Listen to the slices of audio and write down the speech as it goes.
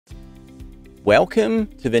Welcome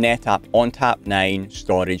to the NetApp ONTAP 9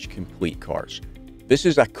 Storage Complete course. This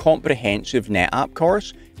is a comprehensive NetApp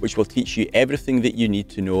course which will teach you everything that you need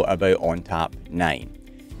to know about ONTAP 9.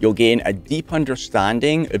 You'll gain a deep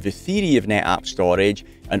understanding of the theory of NetApp Storage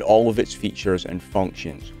and all of its features and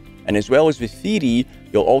functions. And as well as the theory,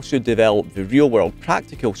 you'll also develop the real-world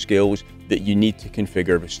practical skills that you need to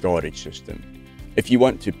configure the storage system. If you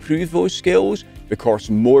want to prove those skills, the course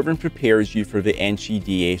more than prepares you for the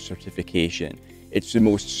NCDA certification. It's the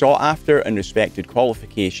most sought after and respected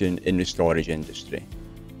qualification in the storage industry.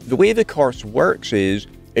 The way the course works is,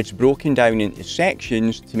 it's broken down into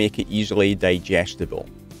sections to make it easily digestible.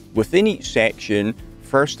 Within each section,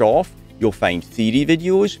 first off, you'll find theory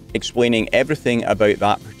videos explaining everything about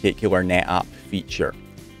that particular NetApp feature.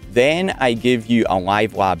 Then I give you a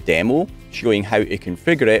live lab demo showing how to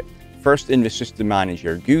configure it, first in the System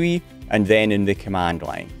Manager GUI and then in the command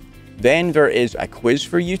line. Then there is a quiz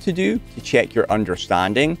for you to do to check your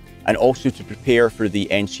understanding and also to prepare for the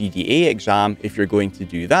NCDA exam if you're going to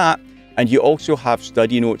do that, and you also have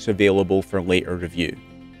study notes available for later review.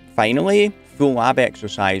 Finally, full lab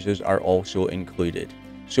exercises are also included.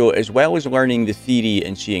 So as well as learning the theory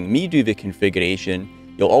and seeing me do the configuration,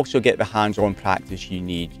 you'll also get the hands-on practice you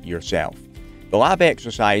need yourself. The lab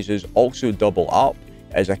exercises also double up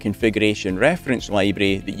as a configuration reference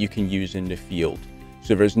library that you can use in the field.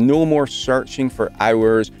 So there's no more searching for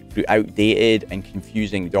hours through outdated and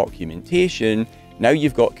confusing documentation. Now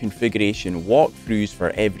you've got configuration walkthroughs for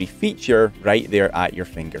every feature right there at your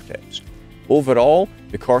fingertips. Overall,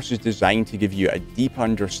 the course is designed to give you a deep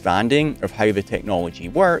understanding of how the technology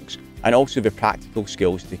works and also the practical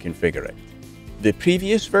skills to configure it. The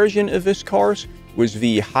previous version of this course was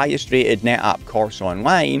the highest rated NetApp course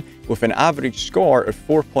online with an average score of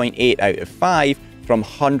 4.8 out of 5 from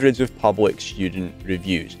hundreds of public student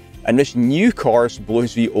reviews. And this new course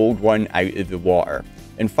blows the old one out of the water.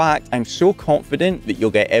 In fact, I'm so confident that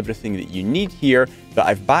you'll get everything that you need here that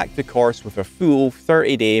I've backed the course with a full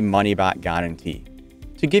 30-day money-back guarantee.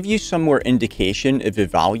 To give you some more indication of the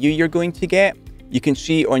value you're going to get, you can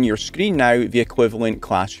see on your screen now the equivalent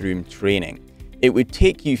classroom training. It would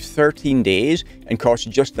take you 13 days and cost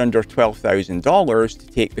just under $12,000 to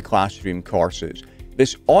take the classroom courses.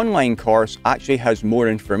 This online course actually has more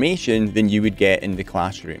information than you would get in the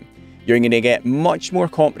classroom. You're going to get much more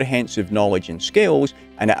comprehensive knowledge and skills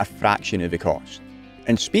and at a fraction of the cost.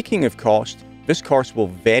 And speaking of cost, this course will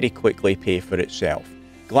very quickly pay for itself.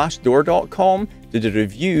 Glassdoor.com did a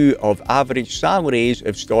review of average salaries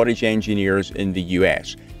of storage engineers in the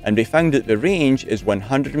US, and they found that the range is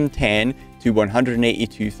 $110,000 to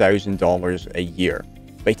 $182,000 a year.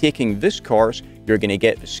 By taking this course, you're going to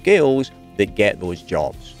get the skills that get those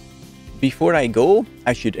jobs. Before I go,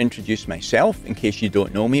 I should introduce myself in case you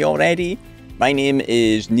don't know me already. My name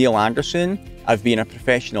is Neil Anderson. I've been a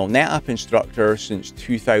professional NetApp instructor since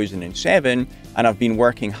 2007, and I've been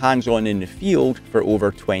working hands-on in the field for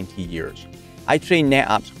over 20 years. I train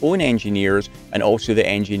NetApp's own engineers and also the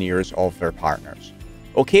engineers of their partners.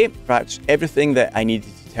 Okay, that's everything that I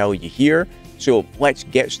needed to tell you here. So let's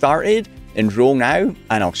get started, enroll now,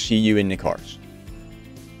 and I'll see you in the course.